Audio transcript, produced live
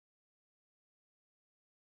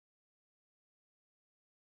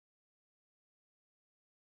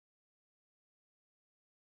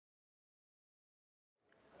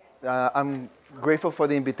I'm grateful for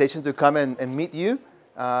the invitation to come and meet you.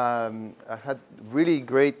 I had really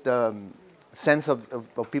great sense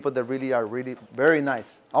of people that really are really very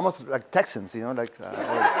nice, almost like Texans, you know, like.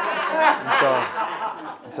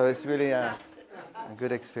 So it's really a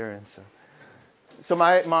good experience. So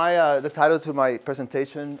the title to my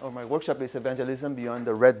presentation or my workshop is Evangelism Beyond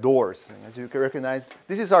the Red Doors. As you can recognize,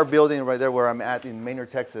 this is our building right there where I'm at in Manor,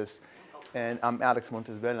 Texas, and I'm Alex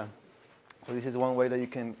Montes-Vela. So this is one way that you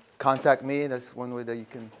can contact me. That's one way that you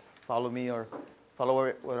can follow me or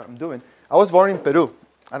follow what I'm doing. I was born in Peru.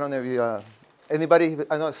 I don't know if you, anybody,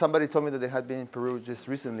 I know somebody told me that they had been in Peru just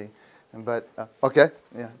recently, but okay,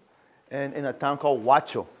 yeah. And in a town called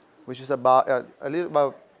Huacho, which is about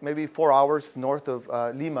maybe 4 hours north of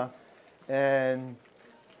Lima. And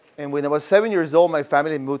when I was 7 years old, my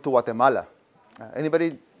family moved to Guatemala.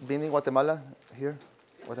 Anybody been in Guatemala here?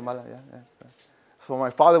 Guatemala, yeah. So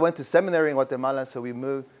my father went to seminary in Guatemala, so we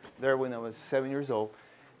moved there when I was 7 years old.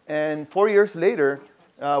 And 4 years later,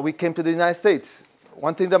 we came to the United States.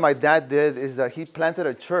 One thing that my dad did is that he planted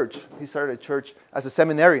a church. He started a church as a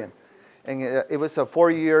seminarian. And it was a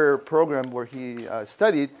 4-year program where he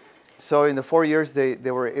studied. So in the 4 years, they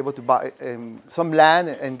were able to buy some land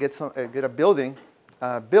and get a building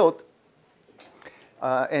built.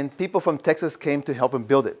 And people from Texas came to help him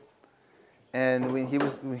build it. And when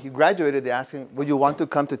he graduated, they asked him, would you want to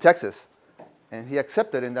come to Texas? And he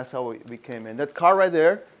accepted, and that's how we came in. That car right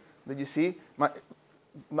there that you see,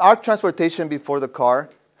 our transportation before the car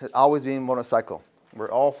has always been motorcycle,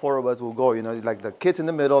 where all 4 of us will go, you know, like the kids in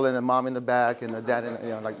the middle and the mom in the back and the dad, you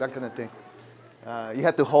know, like that kind of thing. You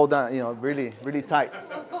had to hold on, you know, really, really tight.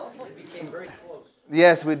 It became very close.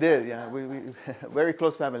 Yes, we did. Yeah, we very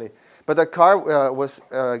close family. But the car was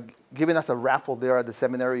giving us a raffle there at the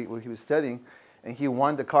seminary where he was studying, and he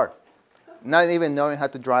won the car, not even knowing how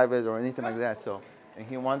to drive it or anything like that. So, and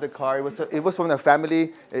he won the car. It was from a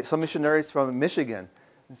family, some missionaries from Michigan,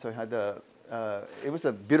 and so it was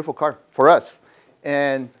a beautiful car for us.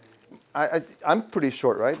 And I'm pretty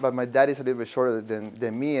short, right? But my dad is a little bit shorter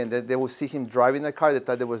than me, and they will see him driving the car. They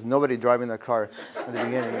thought there was nobody driving the car at the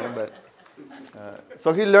beginning. You know? But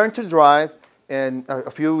so he learned to drive, and a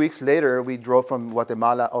few weeks later, we drove from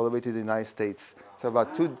Guatemala all the way to the United States. So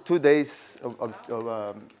about two days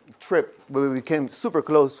of trip, but we became super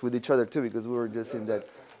close with each other too, because we were just in that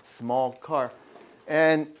small car.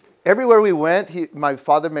 And everywhere we went, my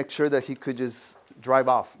father made sure that he could just drive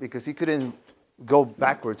off, because he couldn't go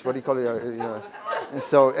backwards. What do you call it? You know? And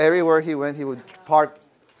so everywhere he went, he would park.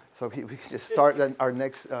 So we could just start our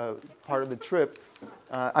next part of the trip,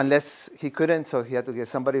 unless he couldn't. So he had to get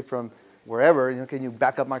somebody from wherever. You know, can you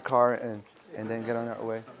back up my car and then get on our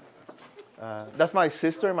way? That's my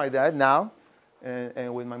sister and my dad now,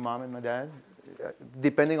 and with my mom and my dad.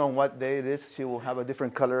 Depending on what day it is, she will have a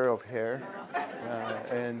different color of hair.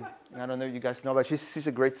 And I don't know if you guys know, but she's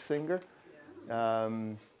a great singer.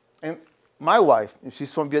 And my wife,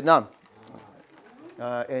 she's from Vietnam.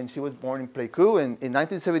 And she was born in Pleiku. And in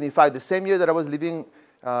 1975, the same year that I was leaving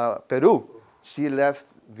Peru, she left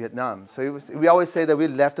Vietnam. So we always say that we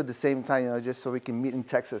left at the same time, you know, just so we can meet in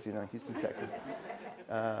Texas, you know, Houston, Texas.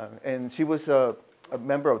 And she was a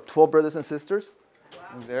member of 12 brothers and sisters.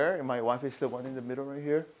 Wow. There, and my wife is the one in the middle right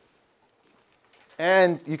here.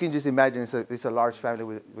 And you can just imagine it's a large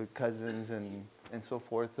family with cousins and so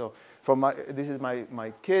forth. So this is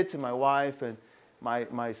my kids and my wife, and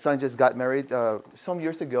my son just got married some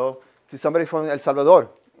years ago to somebody from El Salvador.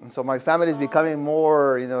 And so my family is becoming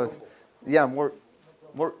more, you know, yeah, more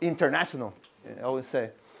international, I would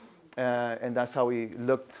say. And that's how we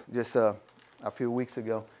looked just a few weeks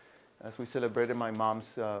ago as we celebrated my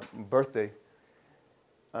mom's birthday.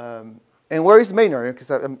 And where is Manor?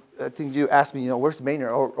 Because I think you asked me, you know, where's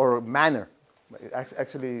Manor or Manor? It's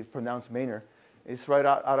actually pronounced Manor. It's right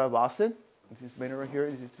out of Austin. This is Manor right here.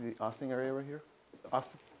 This is the Austin area right here.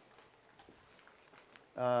 Austin.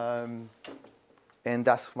 And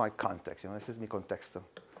that's my context. You know, this is mi contexto.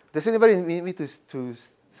 Does anybody need me to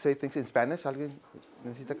say things in Spanish? ¿Alguien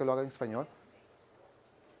necesita que lo haga en español?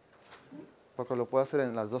 Porque lo puedo hacer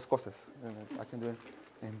en las dos cosas. I can do it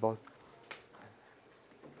in both.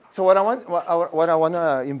 So what I want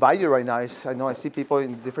to invite you right now is, I know I see people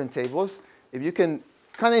in different tables. If you can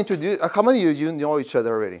kind of introduce, how many of you know each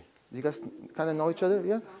other already? You guys kind of know each other,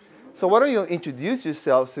 yeah? So why don't you introduce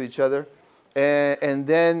yourselves to each other, and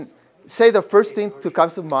then say the first thing that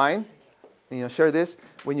comes to mind. You know, share this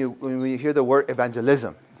when you hear the word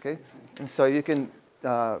evangelism, okay? And so you can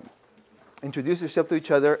introduce yourself to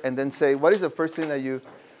each other, and then say, what is the first thing that you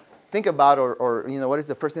think about, or you know, what is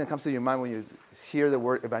the first thing that comes to your mind when you hear the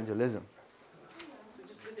word evangelism? So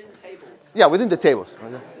just within tables. Yeah, within the tables.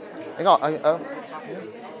 Hang on,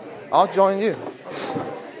 I'll join you.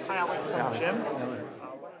 Hi, Alex. I'm Jim. What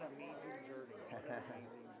an amazing journey.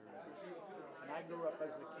 And I grew up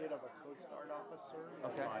as the kid of a Coast Guard officer.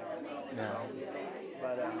 Okay. Yeah.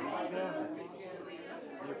 But, yeah,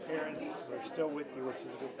 your parents are still with you, which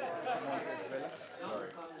is a good thing. Montes-Vela.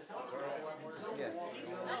 Yes.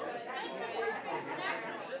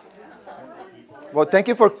 Well, thank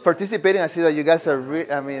you for participating. I see that you guys are.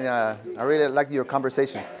 I really like your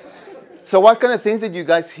conversations. So, what kind of things did you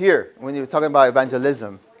guys hear when you were talking about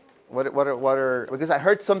evangelism? What are? Because I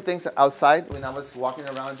heard some things outside when I was walking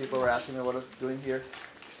around. People were asking me what I was doing here.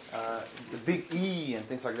 The big E and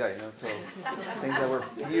things like that. So things that were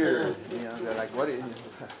here. They're like, what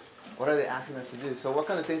are they asking us to do? So, what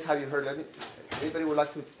kind of things have you heard? Anybody would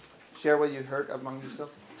like to share what you heard among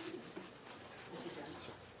yourselves?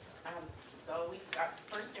 So we got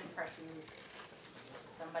first impressions.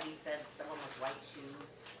 Somebody said someone with white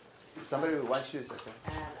shoes. Somebody with white shoes, okay.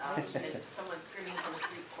 And someone screaming from a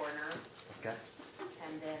street corner. Okay.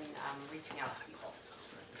 And then reaching out to people.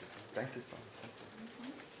 Thank you so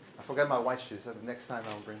much. I forgot my white shoes. So next time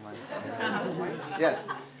I'll bring mine. Yes.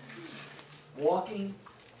 Walking,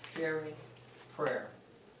 sharing, prayer,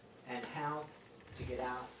 and how to get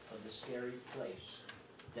out of the scary place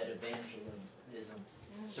that evangelism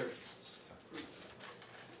surfaces.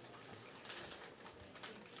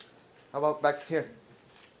 How about back here?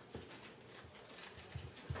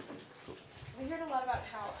 We heard a lot about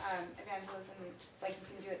how evangelism, like you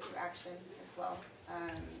can do it through action as well.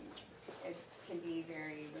 It can be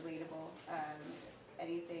very relatable.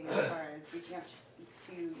 Anything as far as reaching out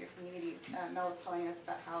to your communities. Mel was telling us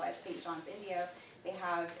about how at St. John's, India, they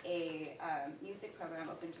have a music program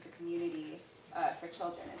open to the community for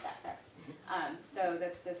children at that fest. So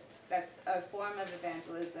that's a form of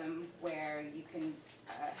evangelism where you can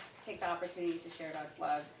take the opportunity to share God's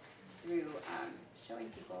love through showing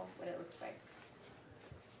people what it looks like.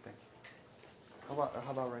 Thank you.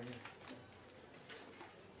 How about right here?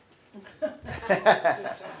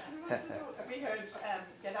 We heard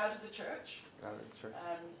get out of the church, Out of the church.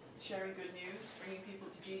 sharing good news, bringing people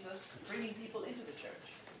to Jesus, bringing people into the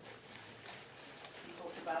church. We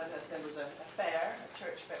talked about that there was a fair, a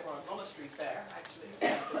church fair, or a monastery fair, actually,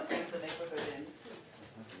 that brings the neighborhood in.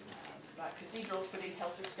 Like cathedrals putting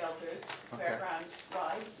helter-skelters, Okay. fairground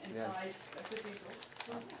rides inside a cathedral.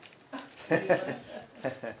 Great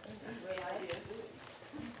ideas.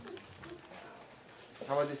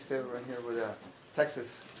 How about this still right here with a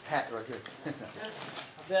Texas hat right here?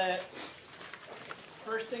 The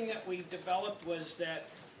first thing that we developed was that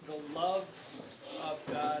the love of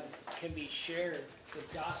God can be shared. The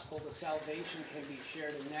gospel, the salvation can be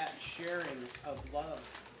shared, and that sharing of love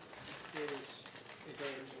is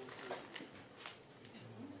evangelism.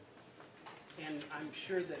 And I'm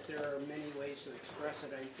sure that there are many ways to express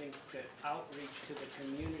it. I think that outreach to the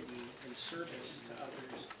community and service to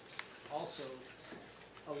others also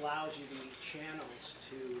allows you the channels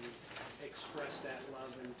to express that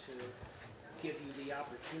love and to give you the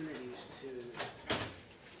opportunities to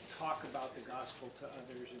talk about the gospel to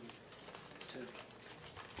others and to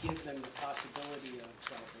give them the possibility of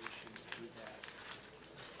salvation through that.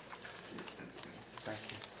 Thank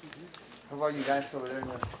you. How about you guys over there?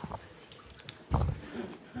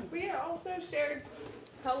 We also shared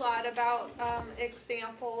a lot about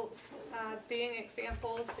examples, being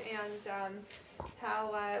examples, and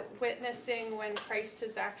how witnessing when Christ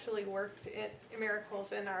has actually worked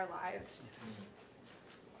miracles in our lives.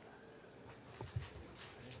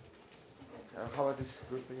 How about this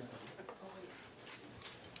group again?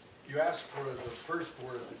 You asked for the first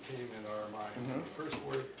word that came in our mind. Mm-hmm. The first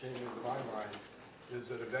word that came into my mind is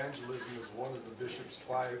that evangelism is one of the bishop's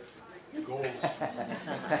 5 goals.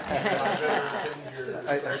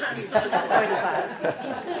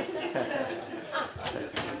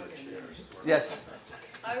 Yes.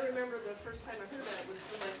 I remember the first time I heard that was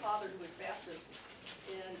from my father, who was Baptist,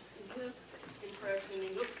 and his impression,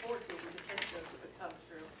 he looked forward to it when the Pentecost would come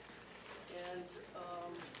through. And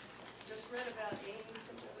just read about Amy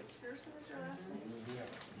McPherson, is her last name?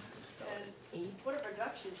 And what a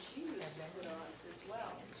production she used to put on as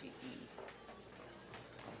well.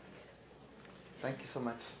 Thank you so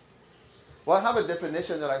much. Well, I have a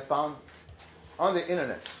definition that I found on the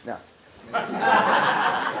internet. Now,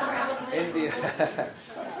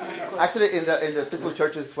 actually, in the Episcopal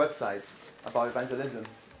Church's website about evangelism,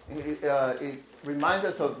 it reminds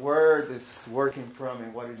us of where this word came from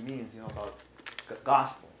and what it means. About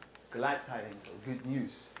gospel, glad tidings, or good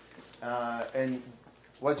news, and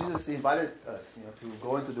what Jesus invited us, to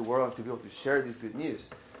go into the world and to be able to share this good news.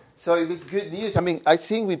 So if it's good news, I mean, I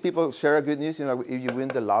think when people share good news, you know, if you win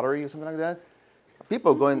the lottery or something like that,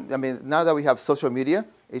 people going, I mean, now that we have social media,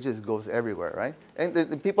 it just goes everywhere, right? And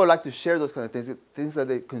the people like to share those kind of things that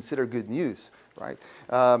they consider good news, right?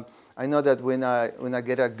 I know that when I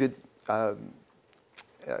get a good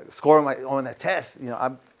score on a test, you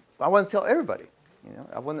know, I want to tell everybody, you know,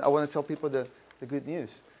 I want to tell people the good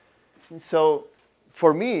news. And so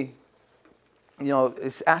for me, you know,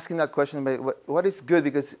 it's asking that question about what is good,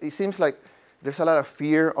 because it seems like there's a lot of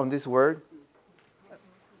fear on this word.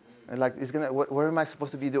 And like, what am I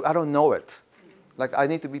supposed to be doing? I don't know it. Like, I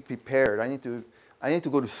need to be prepared. I need to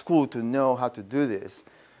go to school to know how to do this.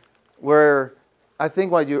 Where I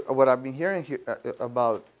think what I've been hearing here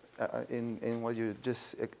about in what you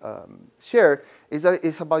just shared is that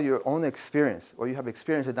it's about your own experience, or you have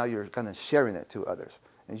experienced it, now you're kind of sharing it to others.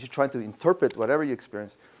 And you're trying to interpret whatever you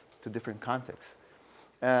experience to different contexts.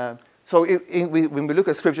 So when we look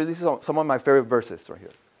at Scripture, this is some of my favorite verses right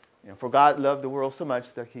here. You know, for God loved the world so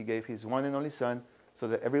much that he gave his one and only Son, so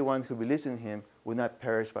that everyone who believes in him would not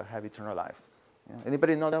perish but have eternal life. You know,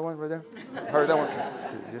 anybody know that one right there? Heard that one?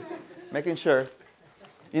 So just making sure.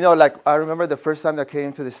 You know, like I remember the first time that I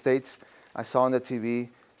came to the States, I saw on the TV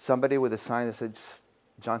somebody with a sign that said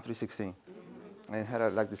John 3:16. And it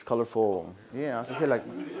had like this colorful, I was like,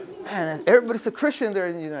 man, everybody's a Christian there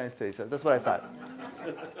in the United States. That's what I thought.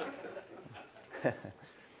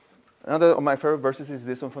 Another of my favorite verses is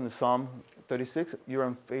this one from the Psalm 36. Your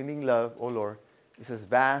unfailing love, O Lord, is as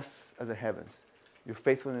vast as the heavens. Your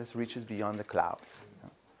faithfulness reaches beyond the clouds. You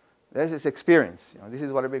know? That's this experience. You know, this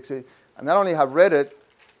is what I've experienced. I not only have read it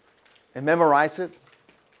and memorized it,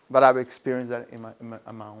 but I've experienced that in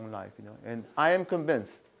my own life. You know? And I am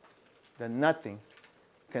convinced that nothing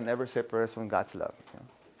can ever separate us from God's love. You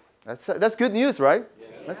know? That's good news, right? Yeah.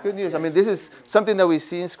 That's good news. I mean, this is something that we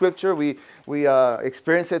see in Scripture. We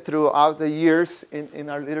experience it throughout the years in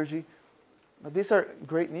our liturgy. But these are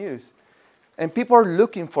great news. And people are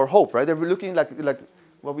looking for hope, right? They're looking like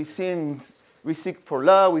what we see we seek for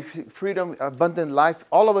love, we seek freedom, abundant life.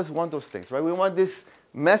 All of us want those things, right? We want this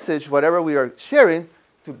message, whatever we are sharing,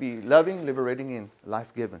 to be loving, liberating, and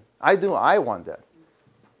life-giving. I want that.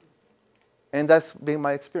 And that's been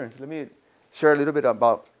my experience. Let me share a little bit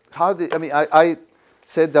about I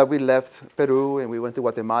said that we left Peru and we went to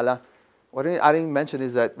Guatemala. What I didn't mention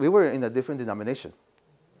is that we were in a different denomination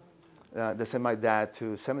that sent my dad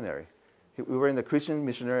to seminary. We were in the Christian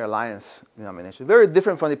Missionary Alliance denomination, very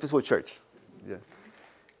different from the Episcopal Church. Yeah.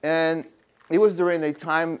 And it was during a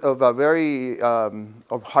time of a very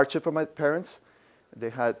of hardship for my parents.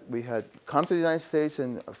 We had come to the United States,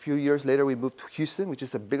 and a few years later we moved to Houston, which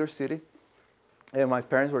is a bigger city. And my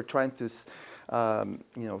parents were trying to,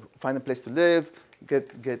 find a place to live,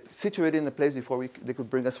 get situated in a place before they could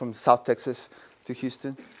bring us from South Texas to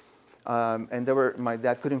Houston. And my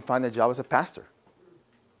dad couldn't find a job as a pastor.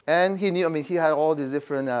 And he knew, he had all these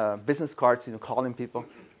different business cards, calling people.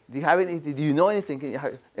 Do you know anything?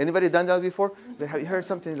 Anybody done that before? Have you heard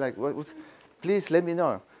something like, please let me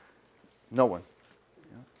know. No one.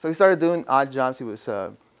 So he started doing odd jobs. He was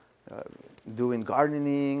doing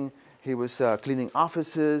gardening. He was cleaning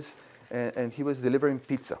offices, and he was delivering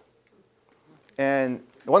pizza. And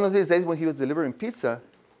one of these days when he was delivering pizza,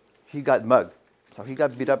 he got mugged. So he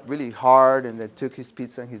got beat up really hard, and they took his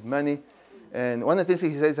pizza and his money. And one of the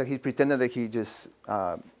things he says is that he pretended that he just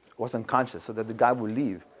was unconscious so that the guy would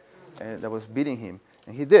leave and that was beating him.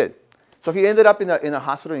 And he did. So he ended up in a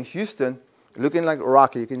hospital in Houston looking like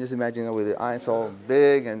Rocky. You can just imagine with the eyes all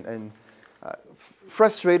big and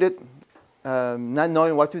frustrated, not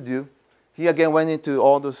knowing what to do. He again went into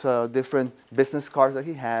all those different business cards that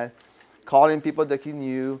he had, calling people that he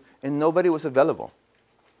knew, and nobody was available.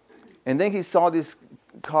 And then he saw this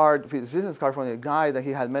business card from a guy that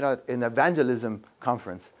he had met at an evangelism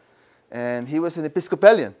conference. And he was an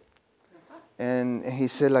Episcopalian. And he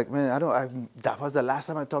said, man, that was the last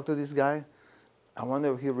time I talked to this guy. I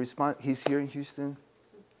wonder if he'll respond. He's here in Houston.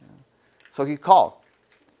 Yeah. So he called.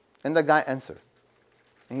 And the guy answered.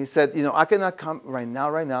 And he said, I cannot come right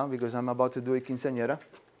now, because I'm about to do a quinceañera.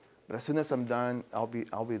 But as soon as I'm done, I'll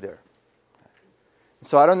be there.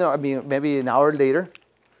 So I don't know, maybe an hour later,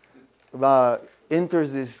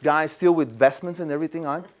 enters this guy still with vestments and everything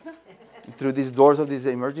on through these doors of this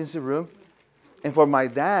emergency room. And for my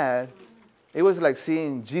dad, it was like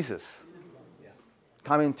seeing Jesus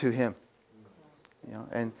coming to him.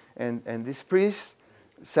 And this priest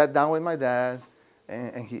sat down with my dad,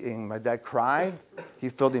 and my dad cried. He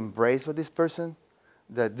felt embraced by this person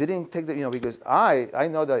that didn't take because I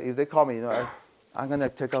know that if they call me, I'm going to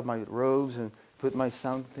take off my robes and put my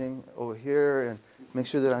sound thing over here, and make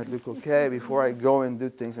sure that I look okay before I go and do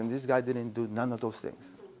things. And this guy didn't do none of those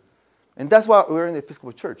things. And that's why we're in the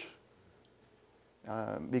Episcopal Church.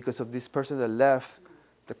 Because of this person that left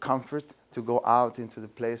the comfort to go out into the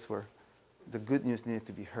place where the good news needed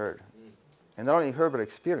to be heard. And not only heard, but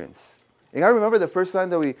experienced. And I remember the first time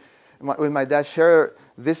that when my dad shared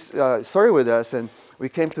this story with us, and we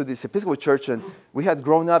came to this Episcopal Church, and we had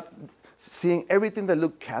grown up seeing everything that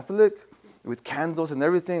looked Catholic, with candles and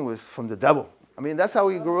everything, was from the devil. I mean, that's how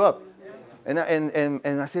we grew up. And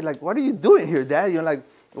I said, like, what are you doing here, Dad? You're like,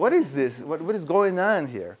 what is this? What is going on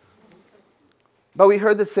here? But we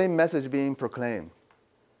heard the same message being proclaimed.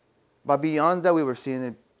 But beyond that, we were seeing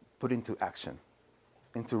it put into action,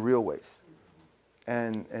 into real ways.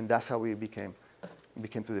 And that's how we became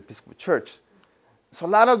to the Episcopal Church. So a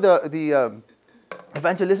lot of the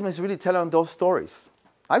evangelism is really telling those stories.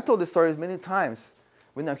 I've told the stories many times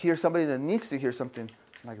when I hear somebody that needs to hear something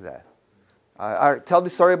like that. I tell the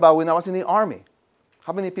story about when I was in the Army.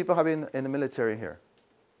 How many people have been in the military here?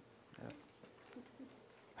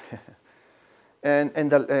 Yeah.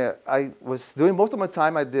 And I was doing most of my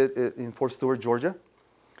time, I did it in Fort Stewart, Georgia.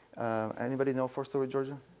 Anybody know Fort Stewart,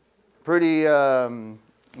 Georgia? Pretty,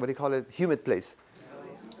 what do you call it, humid place.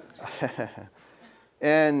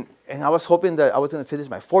 and I was hoping that I was going to finish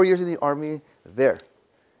my 4 years in the Army there.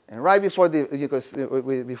 And right before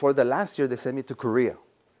the last year, they sent me to Korea.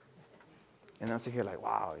 And I was here like,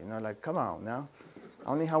 wow, like, come on now. I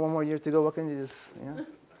only have 1 more year to go. What can you just,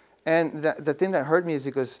 And the thing that hurt me is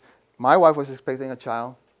because my wife was expecting a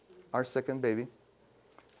child, our second baby,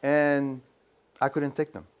 and I couldn't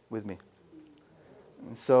take them with me.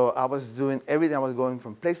 And so I was doing everything. I was going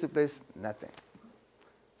from place to place, nothing.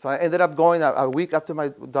 So I ended up going a week after my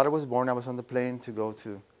daughter was born. I was on the plane to go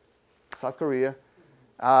to South Korea.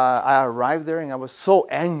 I arrived there, and I was so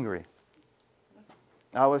angry.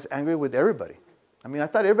 I was angry with everybody. I mean, I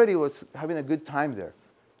thought everybody was having a good time there.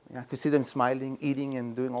 I could see them smiling, eating,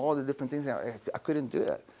 and doing all the different things. I couldn't do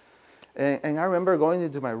that. And I remember going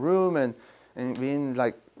into my room and being,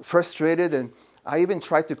 like, frustrated. And I even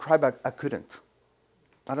tried to cry, but I couldn't.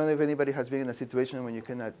 I don't know if anybody has been in a situation when you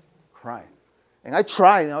cannot cry. And I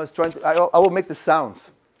tried, and I was trying to, I would make the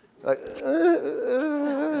sounds. Like,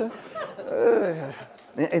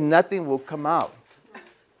 and nothing will come out.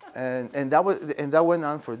 And that went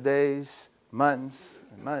on for days, months,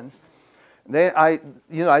 and months. Then I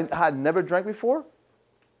had never drank before.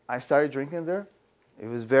 I started drinking there. It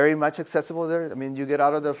was very much accessible there. I mean, you get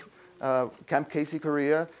out of the Camp Casey,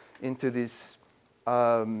 Korea, into this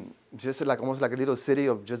just like almost like a little city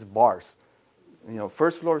of just bars.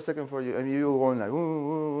 First floor, second floor, you were going like, ooh,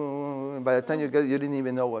 ooh, ooh, and by the time you didn't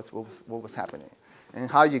even know what was happening, and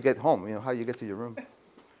how you get home, how you get to your room.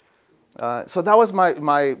 So that was my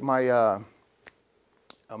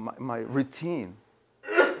routine.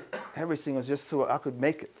 Everything was just so I could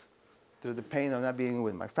make it through the pain of not being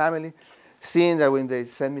with my family, seeing that when they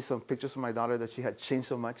sent me some pictures of my daughter that she had changed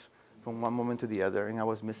so much from one moment to the other, and I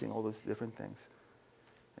was missing all those different things.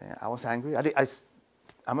 And I was angry.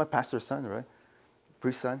 I'm a pastor's son, right?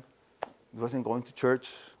 Priest's son. He wasn't going to church.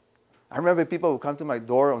 I remember people would come to my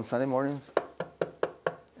door on Sunday mornings,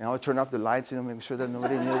 and I would turn off the lights, make sure that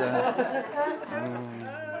nobody knew that.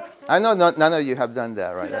 I know none of you have done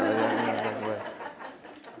that, right?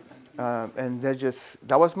 And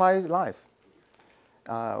that was my life.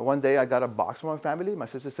 One day I got a box from my family. My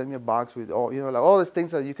sister sent me a box with all, like all these things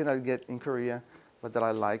that you cannot get in Korea, but that I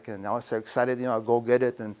like. And I was so excited, I'll go get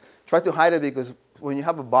it and try to hide it, because when you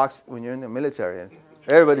have a box, when you're in the military,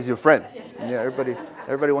 everybody's your friend.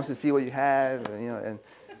 Everybody wants to see what you have, and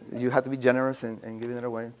you have to be generous and giving it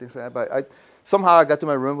away and things like that. But somehow I got to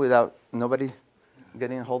my room without nobody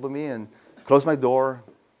getting a hold of me, and closed my door,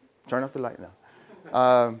 turned off the light now.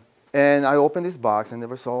 And I opened this box, and there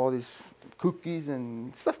was all these cookies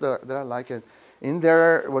and stuff that I like. And in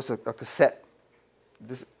there was a cassette.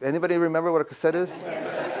 Anybody remember what a cassette is?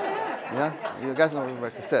 Yeah? You guys know what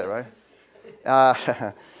a cassette, right?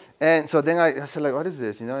 And so then I said, like, what is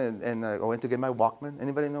this? And I went to get my Walkman.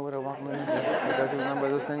 Anybody know what a Walkman is? You guys remember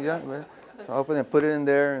those things? Yeah? So I opened and put it in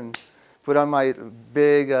there, and put on my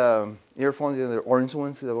big earphones, the orange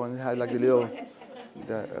ones, the ones that had like the little,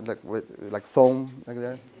 like foam, like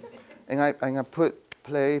that. And I push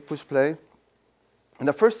play. And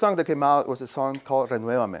the first song that came out was a song called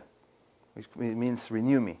Renuévame, which means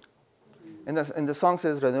renew me. And the song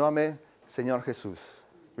says, Renuévame, Señor Jesús.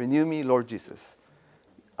 Renew me, Lord Jesus.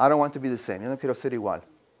 I don't want to be the same. Yo no quiero ser igual.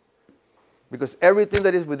 Because everything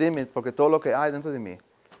that is within me, porque todo lo que hay dentro de mí,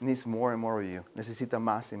 needs more and more of you. Necesita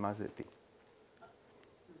más y más de ti.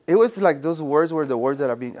 It was like those words were the words that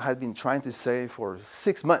I had been trying to say for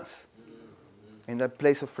 6 months. in that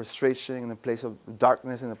place of frustration, in the place of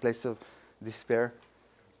darkness, in the place of despair,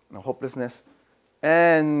 hopelessness.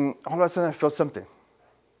 And all of a sudden I felt something.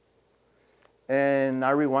 And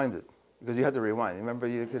I rewinded, because you had to rewind. Remember,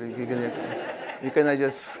 you cannot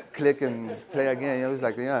just click and play again. It was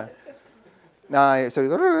like, yeah.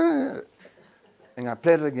 And I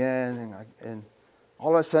played it again, and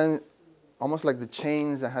all of a sudden, almost like the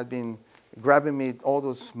chains that had been grabbing me all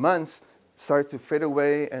those months started to fade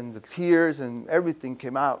away, and the tears and everything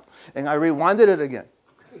came out. And I rewinded it again.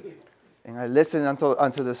 And I listened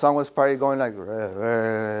until the song was probably going like,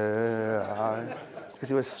 because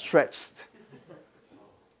it was stretched.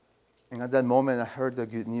 And at that moment, I heard the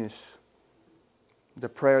good news, the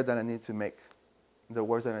prayer that I need to make, the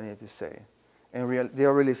words that I need to say. And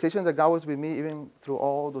the realization that God was with me even through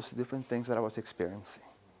all those different things that I was experiencing.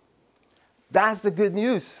 That's the good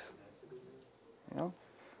news. You know?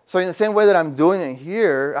 So in the same way that I'm doing it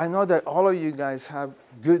here, I know that all of you guys have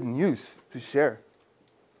good news to share.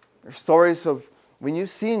 There's stories of when you've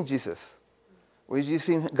seen Jesus, when you've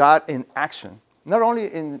seen God in action. Not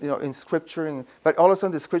only in Scripture, but all of a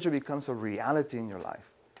sudden the Scripture becomes a reality in your life.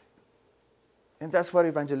 And that's what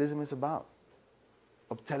evangelism is about,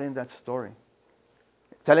 of telling that story.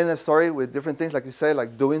 Telling a story with different things, like you say,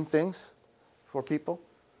 like doing things for people,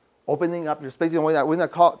 opening up your space. We're going to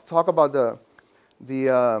talk about the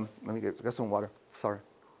let me get some water. Sorry.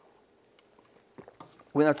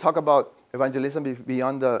 We're going to talk about evangelism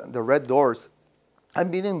beyond the red doors. I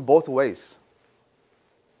mean in both ways.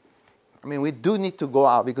 I mean, we do need to go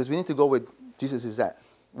out because we need to go where Jesus is at.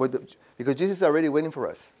 Because Jesus is already waiting for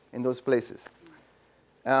us in those places.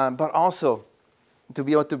 But also to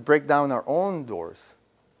be able to break down our own doors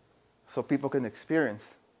so people can experience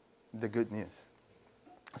the good news.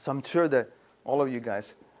 So I'm sure that all of you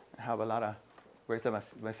guys have a lot of, where's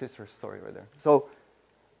my sister's story right there. So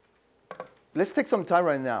let's take some time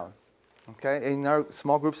right now, okay, in our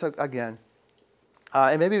small groups again.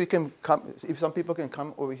 And maybe we can come, if some people can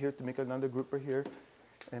come over here to make another group right here.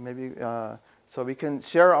 And maybe, so we can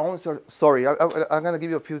share our own story. I'm going to give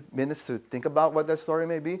you a few minutes to think about what that story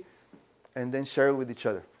may be. And then share it with each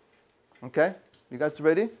other. Okay? You guys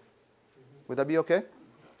ready? Would that be okay?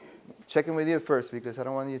 Checking with you first because I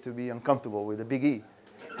don't want you to be uncomfortable with the big E.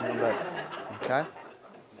 Okay?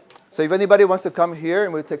 So if anybody wants to come here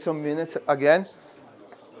and we'll take some minutes again.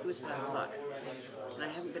 It was 5 o'clock. And I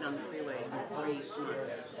haven't been on the freeway in 3 months.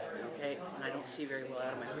 Okay? And I don't see very well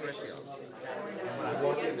out of my peripherals.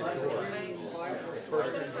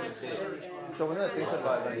 So one of the things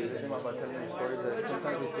about evangelism, about telling your stories, that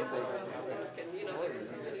sometimes we think that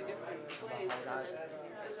God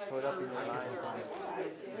showed up in your life.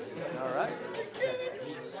 All right.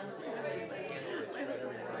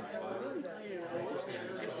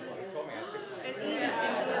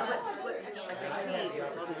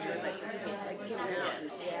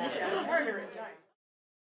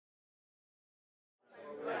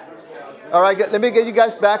 All right, let me get you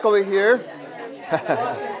guys back over here.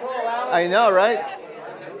 I know, right?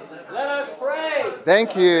 Let us pray.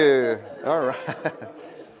 Thank you. All right.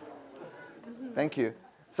 Thank you.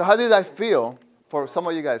 So how did I feel for some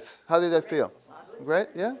of you guys? How did I feel? Great?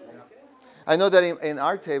 Yeah? I know that in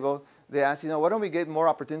our table, they asked, why don't we get more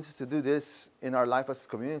opportunities to do this in our life as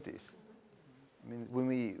communities? I mean, when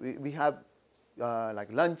we have like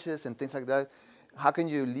lunches and things like that, how can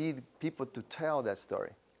you lead people to tell that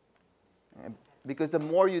story? Because the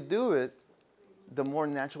more you do it, the more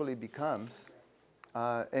natural it becomes.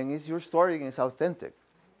 And it's your story and it's authentic.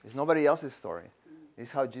 It's nobody else's story.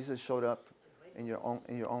 It's how Jesus showed up in your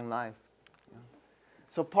own life. Yeah.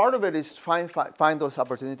 So part of it is find those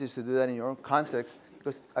opportunities to do that in your own context.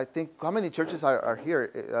 Because I think, how many churches are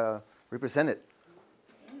here represented?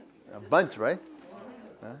 A bunch, right?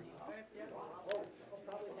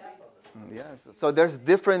 Yeah. So there's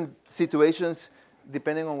different situations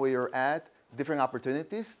depending on where you're at, different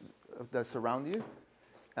opportunities that surround you.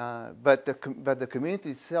 But the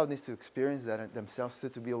community itself needs to experience that themselves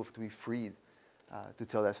to be able to be freed to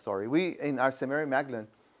tell that story. We, in our Seminary Magdalene,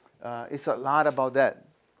 it's a lot about that.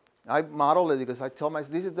 I model it because I tell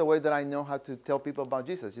myself, this is the way that I know how to tell people about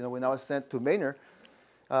Jesus. When I was sent to Manor,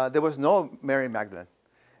 there was no Mary Magdalene.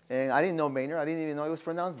 And I didn't know Manor. I didn't even know it was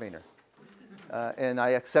pronounced Manor. And I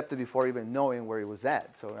accepted before even knowing where it was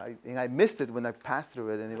at. So I missed it when I passed through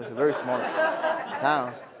it, and it was a very small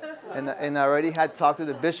town. And I already had talked to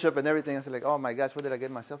the bishop and everything. I said, like, oh my gosh, what did I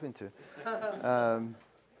get myself into?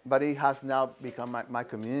 But it has now become my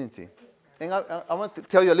community. And I want to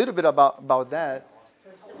tell you a little bit about that.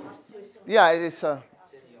 Yeah, it's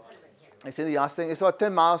in the Austin. It's about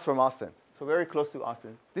 10 miles from Austin, so very close to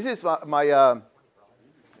Austin. This is my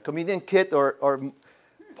communion kit or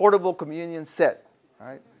portable communion set. All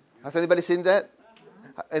right? Has anybody seen that?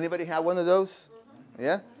 Anybody have one of those?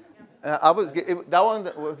 Yeah? That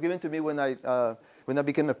one was given to me when I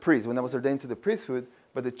became a priest, when I was ordained to the priesthood,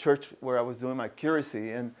 by the church where I was doing my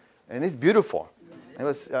curacy, and it's beautiful. It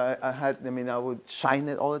was I would shine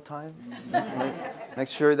it all the time, make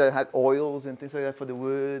sure that it had oils and things like that for the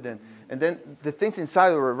wood, and then the things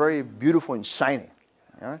inside were very beautiful and shiny.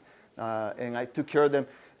 Yeah? And I took care of them.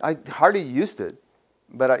 I hardly used it,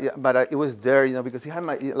 but it was there, because it had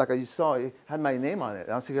like you saw, it had my name on it.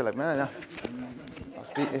 I was thinking like, man.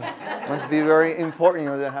 It must be very important,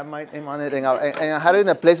 that I have my name on it, and I had it in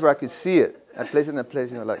a place where I could see it. I placed it in a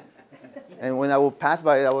place, and when I would pass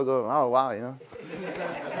by it, I would go, oh wow,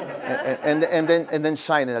 and then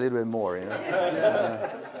shine it a little bit more,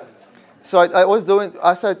 So I was doing.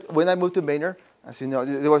 When I moved to Manor, as you know,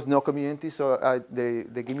 there was no community, so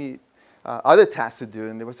they gave me other tasks to do,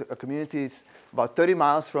 and there was a community about 30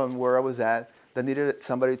 miles from where I was at that needed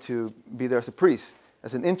somebody to be there as a priest,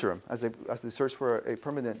 as an interim, as they search for a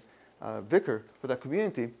permanent vicar for that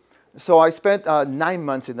community. So I spent 9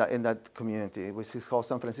 months in that community, which is called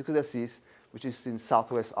San Francisco de Asís, which is in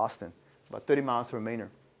southwest Austin, about 30 miles from Manor.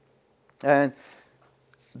 And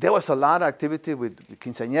there was a lot of activity with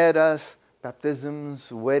quinceañeras,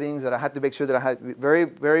 baptisms, weddings, that I had to make sure that I had very,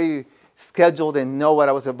 very scheduled and know what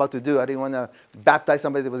I was about to do. I didn't want to baptize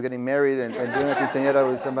somebody that was getting married and doing a quinceañera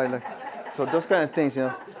with somebody so those kind of things,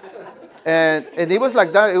 And it was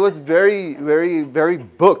like that. It was very, very, very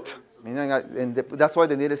booked. And that's why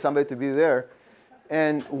they needed somebody to be there.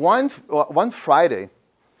 And one Friday,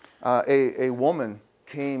 a woman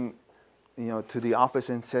came, to the office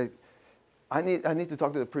and said, I need to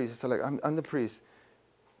talk to the priest. I said, like, I'm the priest.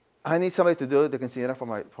 I need somebody to do the quinceañera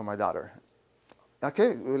for my daughter.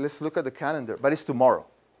 Okay, well, let's look at the calendar. But it's tomorrow.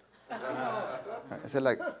 I said,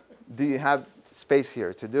 like, do you have space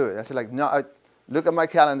here to do it? I said, like, no. Look at my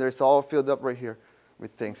calendar. It's all filled up right here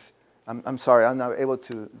with things. I'm sorry. I'm not able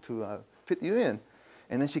to fit you in.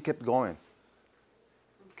 And then she kept going.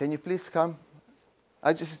 Can you please come?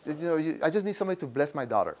 I just need somebody to bless my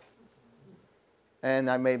daughter. And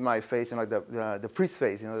I made my face, like the priest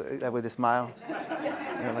face, with a smile.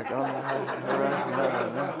 And like, oh, all right.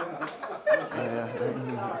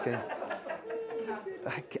 Okay.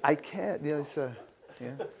 I can't.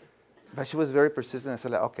 But she was very persistent. I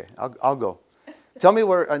said, like, okay, I'll go. Tell me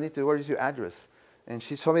where is your address? And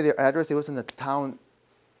she told me their address. It was in a town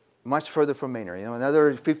much further from Manor,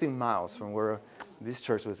 another 15 miles from where this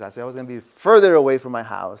church was at. So I was going to be further away from my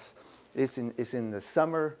house. It's in the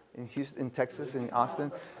summer in Houston, in Texas, in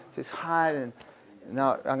Austin. So it's hot, and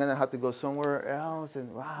now I'm going to have to go somewhere else.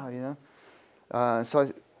 And wow, So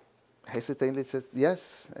I hesitantly said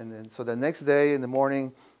yes. And then so the next day in the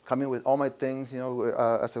morning, coming with all my things,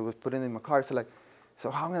 as I was putting in my car, I said, like,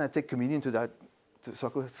 so how am I going to take communion to that? So I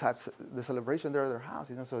could have the celebration there at their house,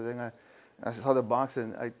 So then I saw the box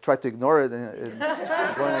and I tried to ignore it. And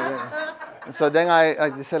so then I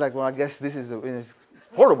just said, like, well, I guess this is it's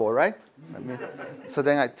portable, right? So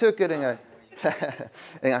then I took it and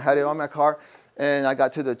I had it on my car, and I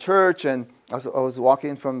got to the church, and I was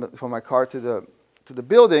walking from my car to the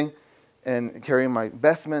building, and carrying my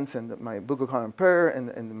vestments and my book of common prayer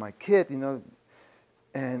and my kit, and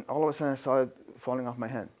all of a sudden I saw it falling off my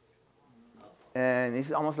hand. And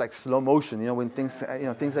it's almost like slow motion, when things,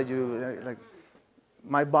 things that you, like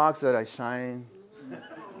my box that I shine,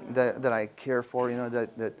 that I care for,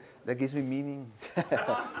 that gives me meaning.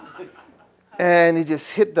 And it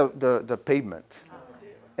just hit the pavement.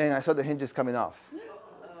 And I saw the hinges coming off.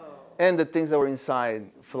 And the things that were inside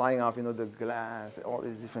flying off, the glass, all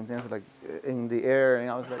these different things, like in the air. And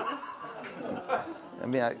I was like,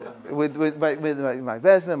 with my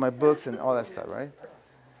vestment, my books, and all that stuff, right?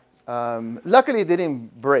 Luckily, it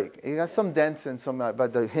didn't break. It got some dents and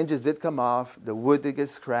but the hinges did come off. The wood did get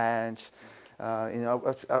scratched.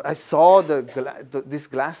 I saw these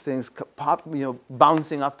glass things pop,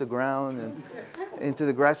 bouncing off the ground and into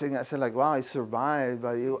the grass. And I said, like, wow, I survived.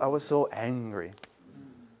 But I was so angry.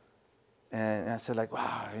 And I said, like,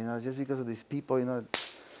 wow, just because of these people,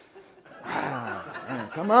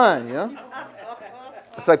 come on,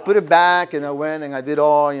 So I put it back, and I went and I did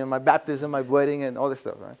all, my baptism, my wedding, and all this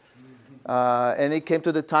stuff, right? And it came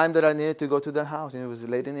to the time that I needed to go to the house. And it was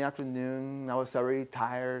late in the afternoon. I was already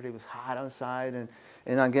tired. It was hot outside. And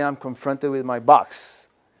again, I'm confronted with my box.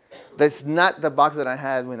 That's not the box that I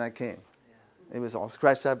had when I came. It was all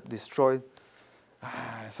scratched up, destroyed.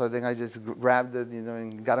 So then I just grabbed it,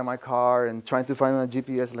 and got in my car and trying to find on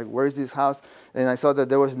GPS, like, where's this house? And I saw that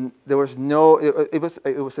there was no, it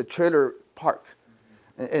was a trailer park.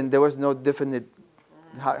 And there was no definite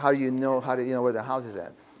how do you know where the house is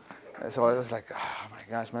at? And so I was like, oh my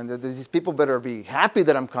gosh, man, these people better be happy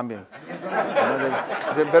that I'm coming.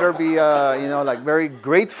 They better be, like very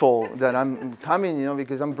grateful that I'm coming,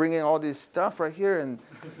 because I'm bringing all this stuff right here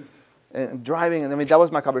and driving. And I mean, that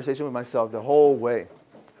was my conversation with myself the whole way.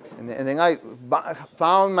 And then I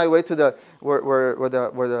found my way to where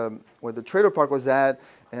the trailer park was at,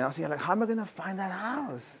 and I was thinking, like, how am I gonna find that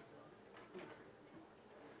house?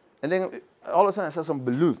 And then all of a sudden I saw some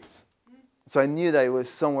balloons. So I knew that it was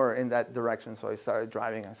somewhere in that direction. So I started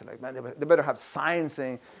driving. I said, like, man, they better have signs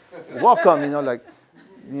saying, welcome,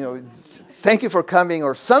 thank you for coming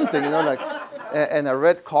or something, and a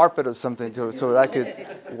red carpet or something so that I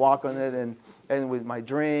could walk on it and with my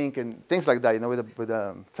drink and things like that, with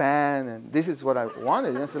a fan. And this is what I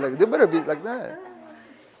wanted. And I said, like, they better be like that.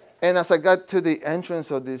 And as I got to the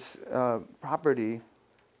entrance of this property,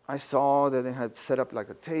 I saw that they had set up like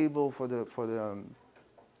a table for the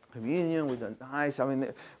communion with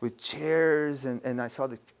with chairs, and I saw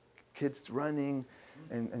the kids running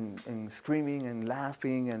and screaming and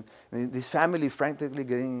laughing, and this family frantically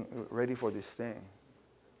getting ready for this thing,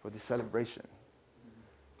 for this celebration.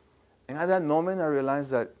 And at that moment, I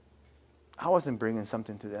realized that I wasn't bringing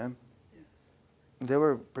something to them. They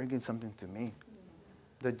were bringing something to me.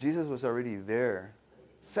 That Jesus was already there,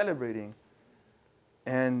 celebrating.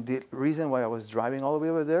 And the reason why I was driving all the way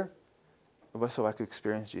over there was so I could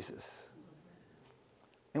experience Jesus.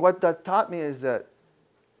 And what that taught me is that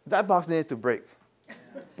box needed to break.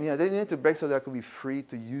 They needed to break so that I could be free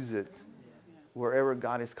to use it wherever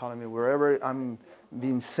God is calling me, wherever I'm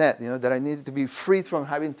being sent, that I needed to be freed from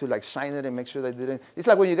having to like shine it and make sure that I didn't. It's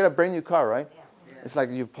like when you get a brand new car, right? Yeah. It's like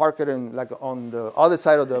you park it on the other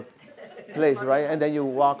side of the place, right? And then you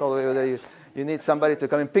walk all the way over there. You need somebody to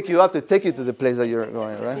come and pick you up to take you to the place that you're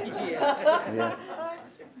going, right? Yeah.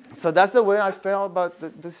 So that's the way I felt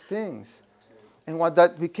about these things. And what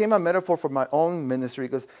that became a metaphor for my own ministry,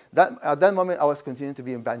 because at that moment I was continuing to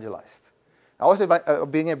be evangelized. I was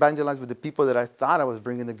being evangelized with the people that I thought I was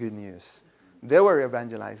bringing the good news. They were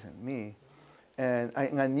evangelizing me. And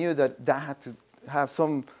I knew that had to have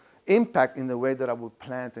some impact in the way that I would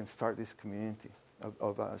plant and start this community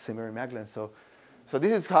of St. Mary Magdalene. So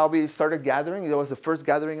this is how we started gathering. It was the first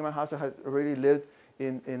gathering in my house. I had already lived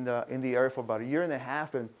in the area for about a year and a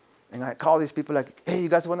half. And I called these people like, hey, you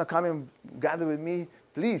guys want to come and gather with me?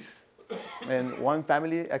 Please. And one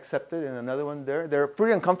family accepted and another one there. They're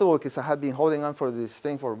pretty uncomfortable because I had been holding on for this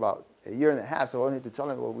thing for about a year and a half. So I wanted to tell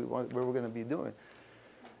them what we're going to be doing.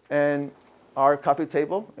 And our coffee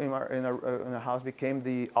table in our house became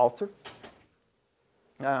the altar.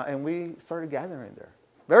 And we started gathering there.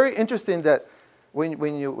 Very interesting that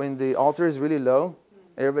when the altar is really low,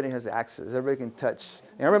 everybody has access. Everybody can touch.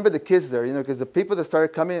 And I remember the kids there, because the people that started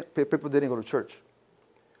coming, people didn't go to church.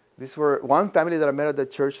 These were one family that I met at the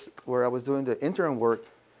church where I was doing the intern work,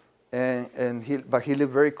 but he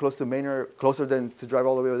lived very close to Manor, closer than to drive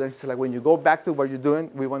all the way over there. He said, like, when you go back to what you're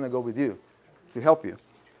doing, we want to go with you to help you.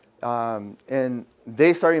 And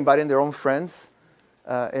they started inviting their own friends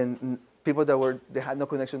and people they had no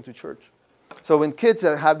connection to church. So when kids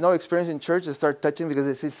that have no experience in church, they start touching because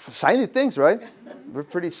they see shiny things, right? We're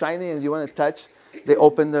pretty shiny, and you want to touch. They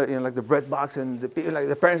open the bread box, and the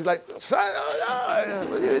parents are like, what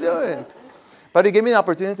are you doing? But it gave me an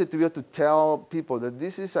opportunity to be able to tell people that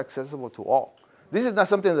this is accessible to all. This is not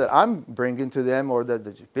something that I'm bringing to them or that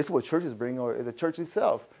the Episcopal Church is bringing or the church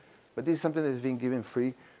itself. But this is something that is being given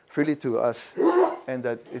freely to us, and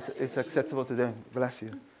that it's accessible to them. Bless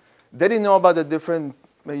you. They didn't know about the different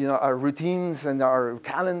our routines and our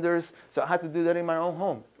calendars, so I had to do that in my own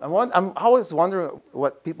home. I'm always wondering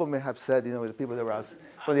what people may have said, with the people that were out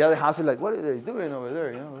from the other houses, like, what are they doing over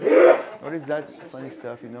there, What is that funny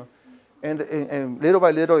stuff, And little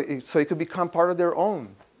by little, so it could become part of their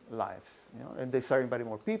own lives, And they started inviting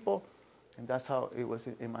more people, and that's how it was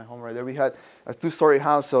in my home right there. We had a 2-story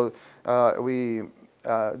house, so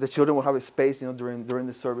the children will have a space, during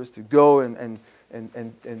the service to go and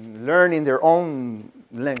learn in their own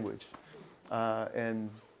language, and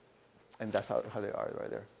that's how they are right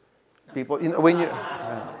there. People, when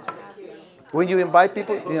you invite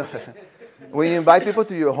people, when you invite people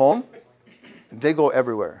to your home, they go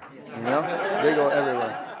everywhere. They go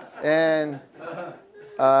everywhere, and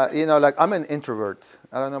like I'm an introvert.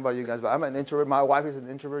 I don't know about you guys, but I'm an introvert. My wife is an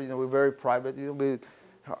introvert. We're very private.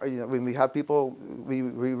 When we have people, we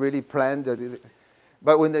really plan that.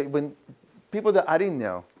 But when people that I didn't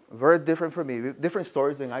know, very different from me, different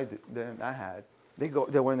stories than I had. They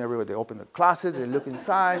went everywhere. They open the closets, they look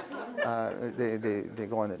inside, they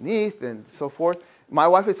go underneath and so forth. My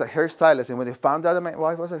wife is a hairstylist, and when they found out that my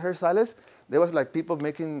wife was a hairstylist, there was like people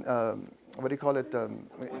making, what do you call it,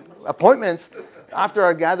 appointments after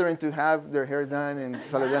our gathering to have their hair done and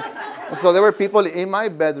stuff like that. And so there were people in my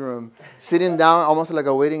bedroom sitting down, almost like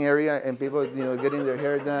a waiting area, and people, getting their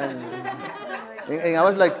hair done. And I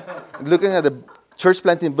was like looking at the church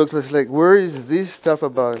planting books, it's like, where is this stuff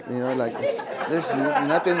about? Like, there's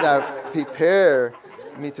nothing that prepare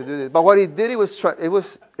me to do this. But what he did, it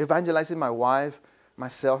was evangelizing my wife,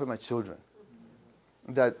 myself, and my children.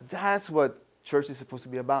 That's what church is supposed to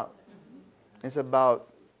be about. It's about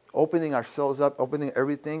opening ourselves up, opening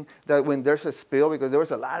everything. That when there's a spill, because there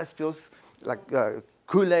was a lot of spills, like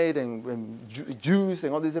Kool-Aid and juice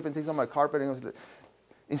and all these different things on my carpet, and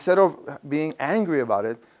instead of being angry about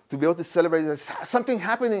it, to be able to celebrate, there's something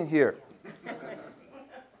happening here.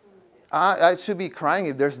 I should be crying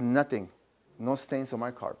if there's nothing, no stains on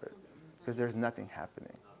my carpet, because there's nothing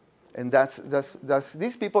happening. And that's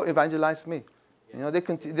these people evangelized me.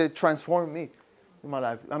 They transformed me in my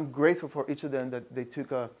life. I'm grateful for each of them that they took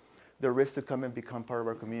the risk to come and become part of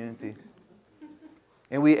our community.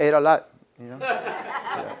 And we ate a lot.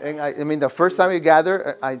 Yeah. And I mean, the first time we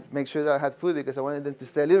gathered, I make sure that I had food because I wanted them to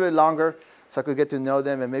stay a little bit longer so I could get to know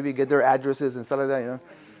them and maybe get their addresses and stuff like that.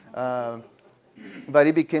 But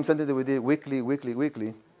it became something that we did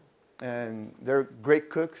weekly. And they're great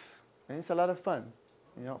cooks, and it's a lot of fun.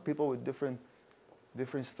 People with different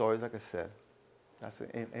stories, like I said. That's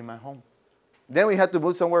in my home. Then we had to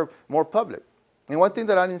move somewhere more public. And one thing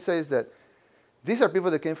that I didn't say is that these are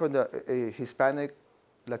people that came from a Hispanic,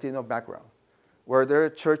 Latino background, where their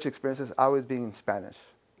church experiences always being in Spanish.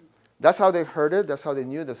 That's how they heard it. That's how they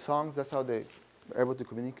knew the songs. That's how they were able to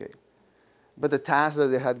communicate. But the task that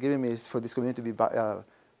they had given me is for this community to be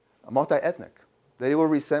multi-ethnic, that it will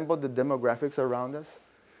resemble the demographics around us,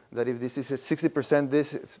 that if this is 60%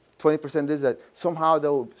 this, it's 20% this, that somehow they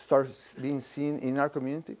will start being seen in our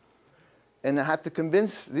community. And I had to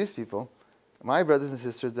convince these people, my brothers and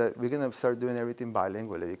sisters, that we're going to start doing everything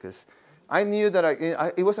bilingually, because I knew that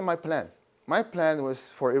it wasn't my plan. My plan was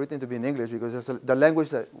for everything to be in English, because it's the language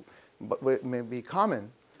that may be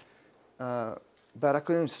common. But I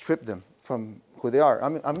couldn't strip them from who they are.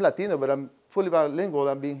 I'm Latino, but I'm fully bilingual.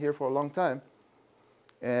 I've been here for a long time.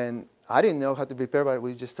 And I didn't know how to prepare, but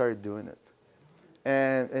we just started doing it.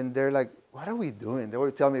 And they're like, what are we doing? They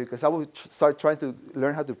would tell me, because I would start trying to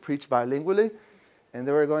learn how to preach bilingually. And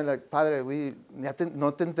they were going like, Padre,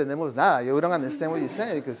 no te entendemos nada. We don't understand what you're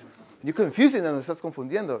saying, because you're confusing them, estás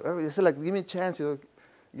confundiendo. They said, like, give me a chance.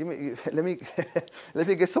 Let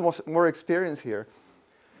me get some more experience here.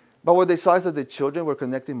 But what they saw is that the children were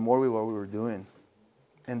connecting more with what we were doing.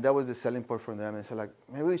 And that was the selling point for them. And said, like,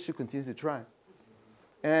 maybe we should continue to try.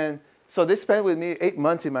 And so they spent with me 8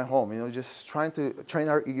 months in my home, just trying to train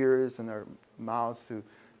our ears and our mouths to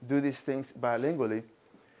do these things bilingually.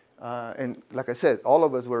 And like I said, all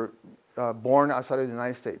of us were born outside of the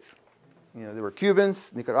United States. There were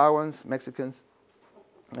Cubans, Nicaraguans, Mexicans,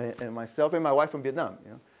 and myself and my wife from Vietnam.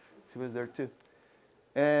 She was there too.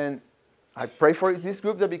 And I pray for this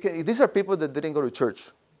group that became, these are people that didn't go to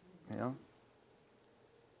church,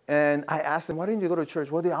 And I asked them, why didn't you go to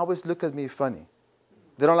church? Well, they always look at me funny.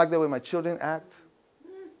 They don't like the way my children act.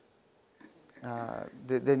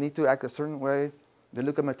 They need to act a certain way. They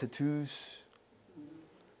look at my tattoos.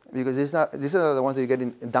 Because these are the ones that you get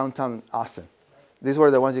in downtown Austin. These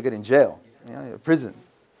were the ones you get in jail, prison.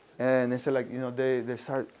 And they said, like, they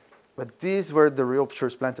start, but these were the real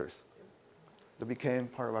church planters that became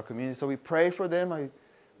part of our community. So we pray for them.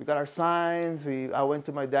 We got our signs. I went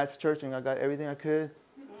to my dad's church and I got everything I could.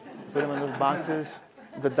 Put them in those boxes.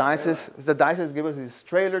 The diocese gave us this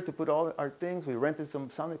trailer to put all our things. We rented some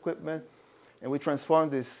sound equipment, and we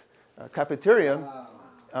transformed this cafeteria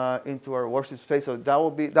into our worship space. So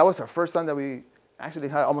that was our first time that we actually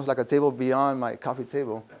had almost like a table beyond my coffee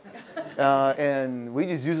table, and we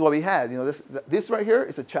just used what we had. This right here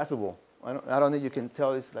is a chasuble. I don't think you can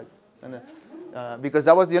tell. It's like, because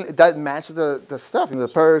that was that matched the stuff in the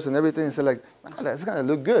purse and everything. So like, that's gonna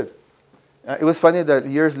look good. It was funny that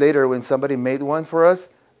years later, when somebody made one for us,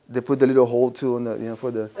 they put the little hole too on the, for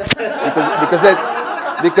the,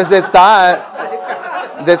 because they thought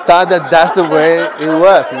that that's the way it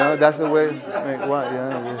was, that's the way it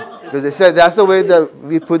was, because they said that's the way that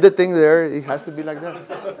we put the thing there. It has to be like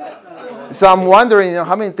that. So I'm wondering,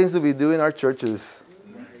 how many things do we do in our churches,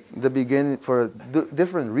 the beginning for a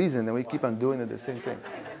different reason, and we keep on doing it the same thing.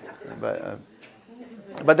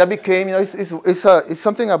 But that became, it's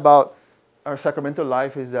something about our sacramental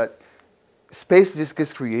life is that space just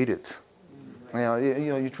gets created.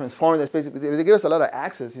 You transform the space. They give us a lot of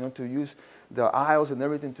access, to use the aisles and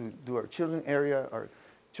everything to do our children's area, our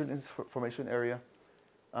children's formation area.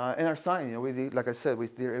 And our sign, we did, like I said, we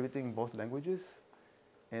did everything in both languages.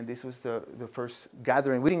 And this was the first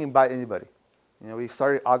gathering. We didn't invite anybody. We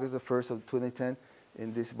started August the 1st of 2010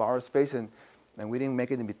 in this borrowed space, and we didn't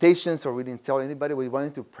make any invitations or we didn't tell anybody. We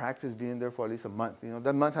wanted to practice being there for at least a month.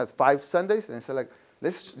 That month had 5 Sundays, and so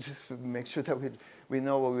let's just make sure that we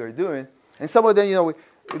know what we were doing. And some of them,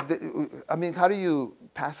 how do you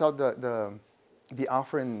pass out the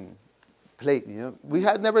offering plate? We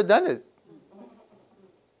had never done it.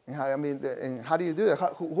 And how do you do that?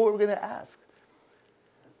 Who are we going to ask?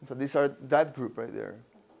 So these are that group right there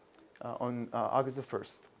on August the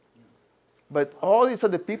 1st. But all these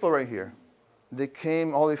other people right here, they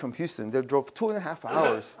came all the way from Houston. They drove 2.5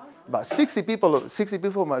 hours, about 60 people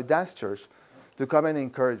from my dad's church to come and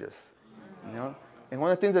encourage us. And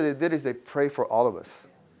one of the things that they did is they prayed for all of us.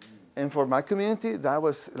 And for my community, that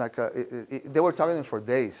was like they were talking for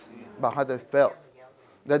days about how they felt.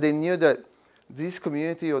 That they knew that this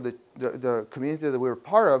community or the community that we were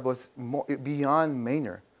part of was more beyond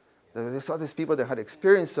Manor. They saw these people that had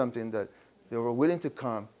experienced something, that they were willing to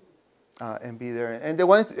come and be there. And they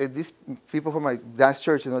wanted these people from my dad's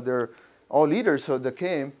church, they're all leaders, so they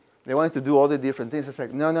came. They wanted to do all the different things. It's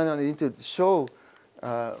like, no, they need to show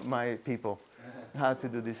my people how to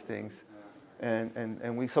do these things.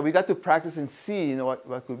 So we got to practice and see,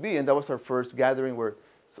 what could be. And that was our first gathering where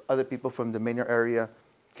other people from the Manor area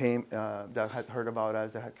came that had heard about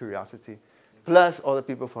us, that had curiosity, plus other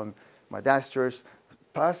people from my dad's church,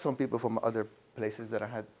 plus some people from other places that I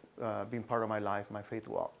had been part of my life, my faith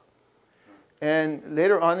walk. And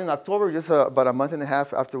later on in October, just about a month and a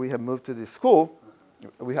half after we had moved to the school,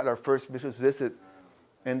 we had our first bishop's visit.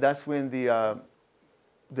 And that's when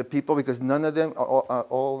the people, because none of them,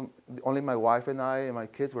 only my wife and I and my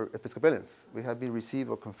kids were Episcopalians. We had been received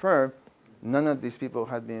or confirmed. None of these people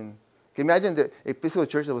had been. Can you imagine the Episcopal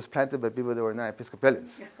Church that was planted by people that were not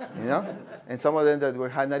Episcopalians, And some of them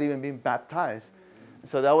that had not even been baptized.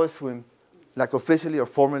 So that was when, officially or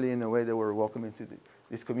formally in a way, they were welcomed into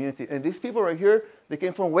this community. And these people right here, they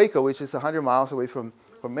came from Waco, which is 100 miles away from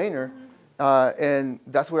Manor. And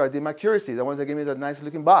that's where I did my curacy, the ones that gave me that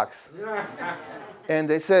nice-looking box. And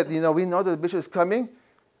they said, we know that the bishop is coming.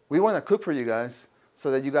 We want to cook for you guys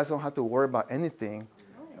so that you guys don't have to worry about anything,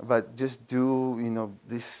 but just do,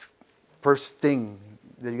 this first thing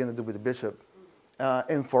that you're going to do with the bishop.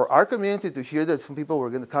 And for our community to hear that some people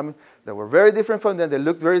were going to come that were very different from them, they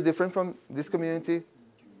looked very different from this community.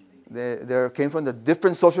 They came from a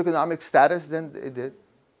different socioeconomic status than they did.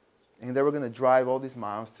 And they were going to drive all these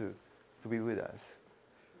miles to be with us.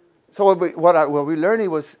 So what we learned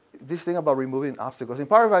was this thing about removing obstacles. And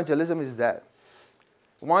part of evangelism is that.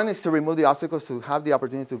 One is to remove the obstacles, to have the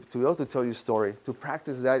opportunity to be able to tell your story, to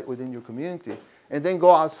practice that within your community, and then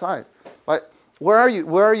go outside. But where are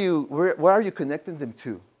you connecting them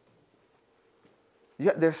to?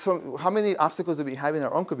 How many obstacles do we have in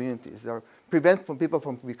our own communities that prevent people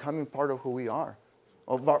from becoming part of who we are,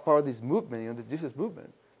 or part of this movement, the Jesus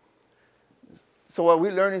movement? So what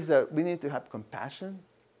we learn is that we need to have compassion.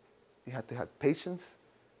 We have to have patience.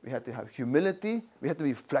 We have to have humility. We have to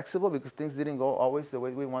be flexible because things didn't go always the way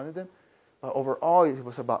we wanted them. But overall, it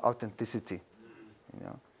was about authenticity.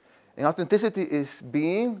 And authenticity is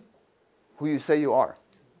being who you say you are.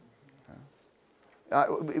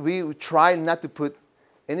 We try not to put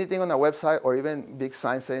anything on our website or even big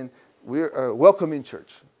signs saying we're a welcoming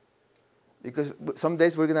church, because some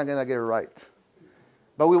days we're not going to get it right.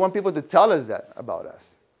 But we want people to tell us that about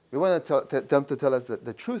us. We want them to tell us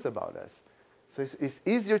the truth about us. So it's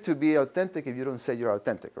easier to be authentic if you don't say you're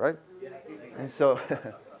authentic, right? And so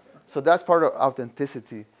that's part of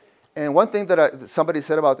authenticity. And one thing that somebody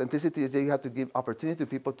said about authenticity is that you have to give opportunity to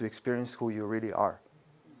people to experience who you really are.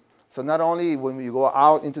 So not only when you go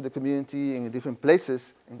out into the community and in different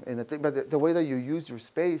places, but the way that you use your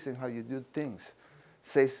space and how you do things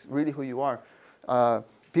says really who you are.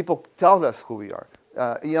 People tell us who we are.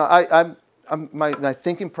 My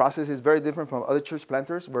thinking process is very different from other church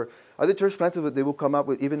planters, where other church planters, they will come up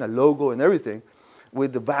with even a logo and everything,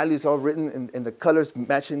 with the values all written and the colors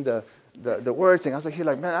matching the words. And I was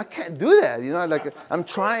like, man, I can't do that. I'm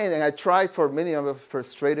trying, and I tried for many. I'm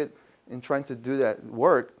frustrated in trying to do that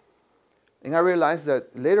work. And I realized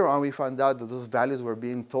that later on we found out that those values were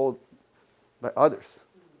being told by others.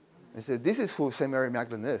 They said, this is who St. Mary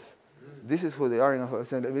Magdalene is. This is who they are. I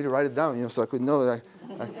said, let me write it down, so I could know that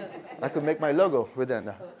I could make my logo with that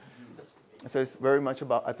now. So it's very much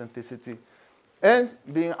about authenticity and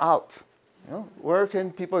being out. Where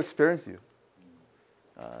can people experience you?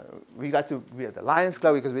 We got to be at the Lions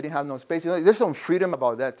Club because we didn't have no space. There's some freedom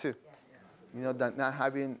about that too. than not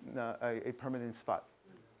having a permanent spot.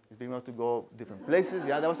 Being able to go different places.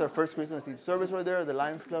 Yeah, that was our first Christmas Eve service right there at the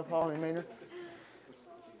Lions Club Hall in Manor.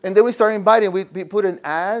 And then we started inviting. We put an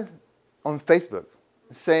ad on Facebook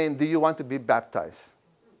saying, "Do you want to be baptized?"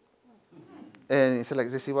 And it's like,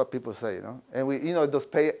 let's see what people say, And we, those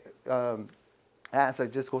pay ads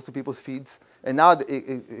that just goes to people's feeds. And now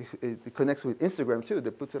it connects with Instagram too.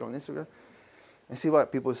 They put it on Instagram and see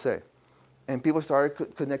what people say. And people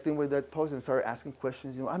started connecting with that post and started asking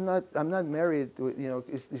questions. I'm not married.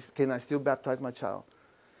 Can I still baptize my child?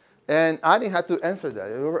 And I didn't have to answer that.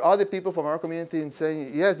 There were other people from our community and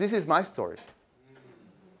saying, yes, this is my story.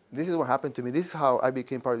 This is what happened to me. This is how I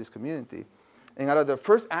became part of this community. And out of the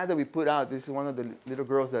first ad that we put out, this is one of the little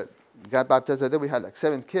girls that got baptized. That day we had like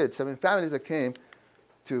 7 kids, 7 families that came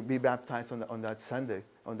to be baptized on that Sunday,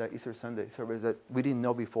 on that Easter Sunday service that we didn't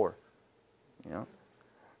know before.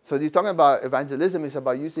 So you're talking about evangelism. It's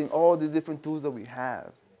about using all these different tools that we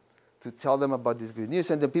have to tell them about this good news.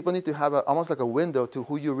 And then people need to have almost like a window to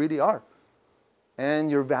who you really are. And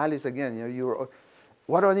your values again.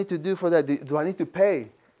 What do I need to do for that? Do I need to pay?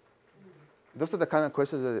 Those are the kind of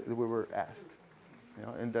questions that we were asked.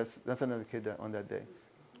 And that's another kid on that day.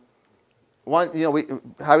 One, we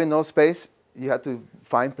having no space, you had to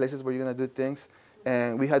find places where you're going to do things.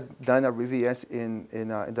 And we had done a VBS in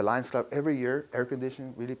the Lions Club every year, air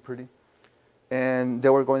conditioned, really pretty. And they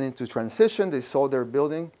were going into transition. They sold their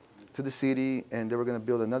building to the city, and they were going to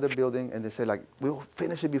build another building. And they said, like, we'll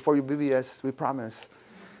finish it before your VBS, we promise.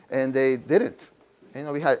 And they didn't.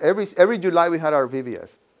 We had every July we had our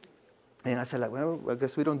VBS. And I said, like, well, I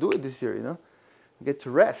guess we don't do it this year, We get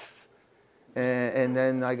to rest. And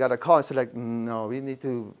then I got a call. I said, like, no, we need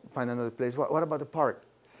to find another place. What about the park?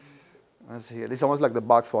 I said, it's almost like the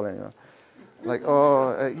box falling, Like,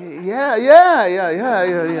 oh, yeah.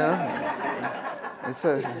 It's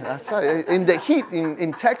in the heat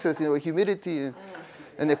in Texas, humidity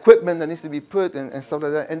and equipment that needs to be put and stuff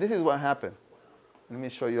like that. And this is what happened. Let me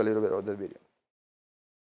show you a little bit of the video.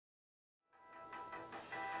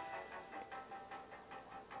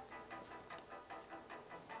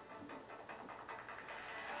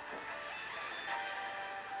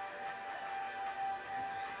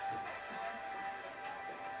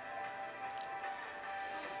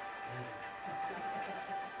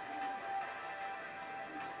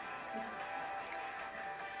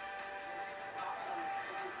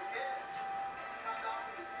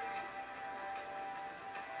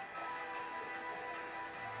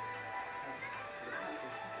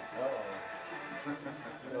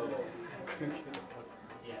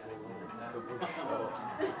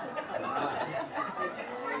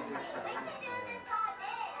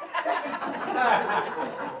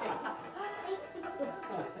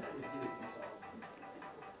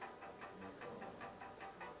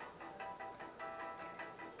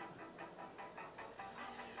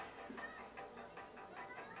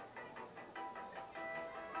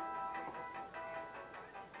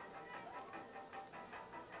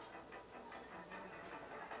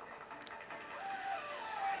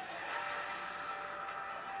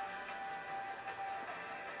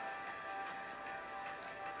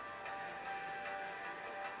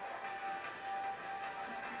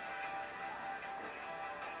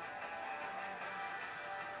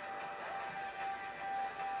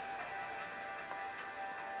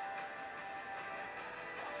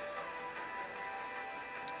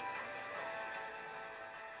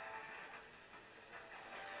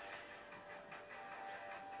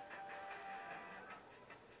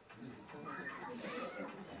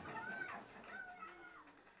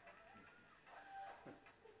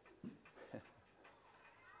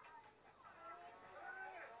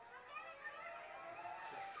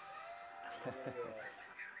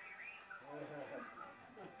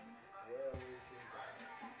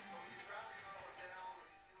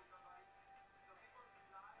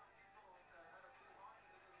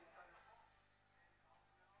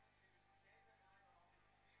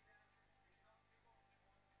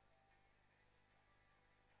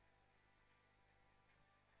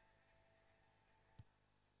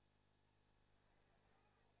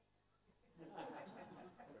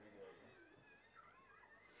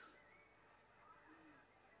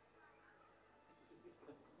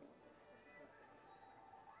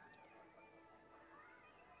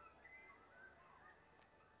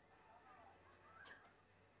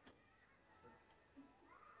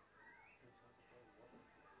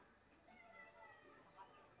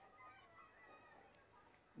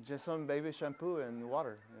 Just some baby shampoo and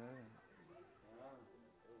water. Yeah.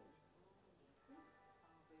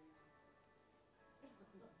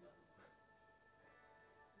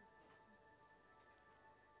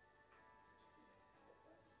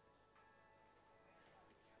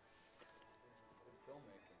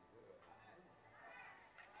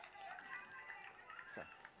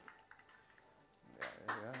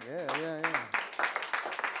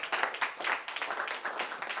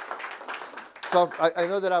 So I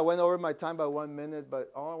know that I went over my time by 1 minute, but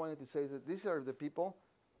all I wanted to say is that these are the people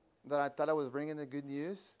that I thought I was bringing the good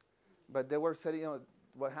news, but they were setting,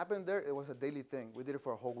 what happened there, it was a daily thing. We did it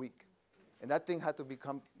for a whole week. And that thing had to be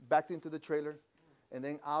come back into the trailer, and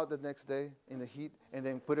then out the next day in the heat, and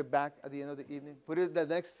then put it back at the end of the evening, put it the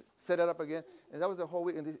next, set it up again. And that was the whole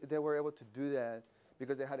week, and they were able to do that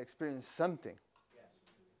because they had experienced something.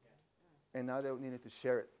 And now they needed to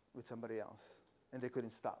share it with somebody else, and they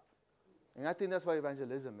couldn't stop. And I think that's what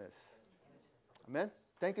evangelism is. Amen?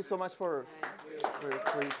 Thank you so much for your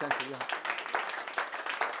attention. Yeah.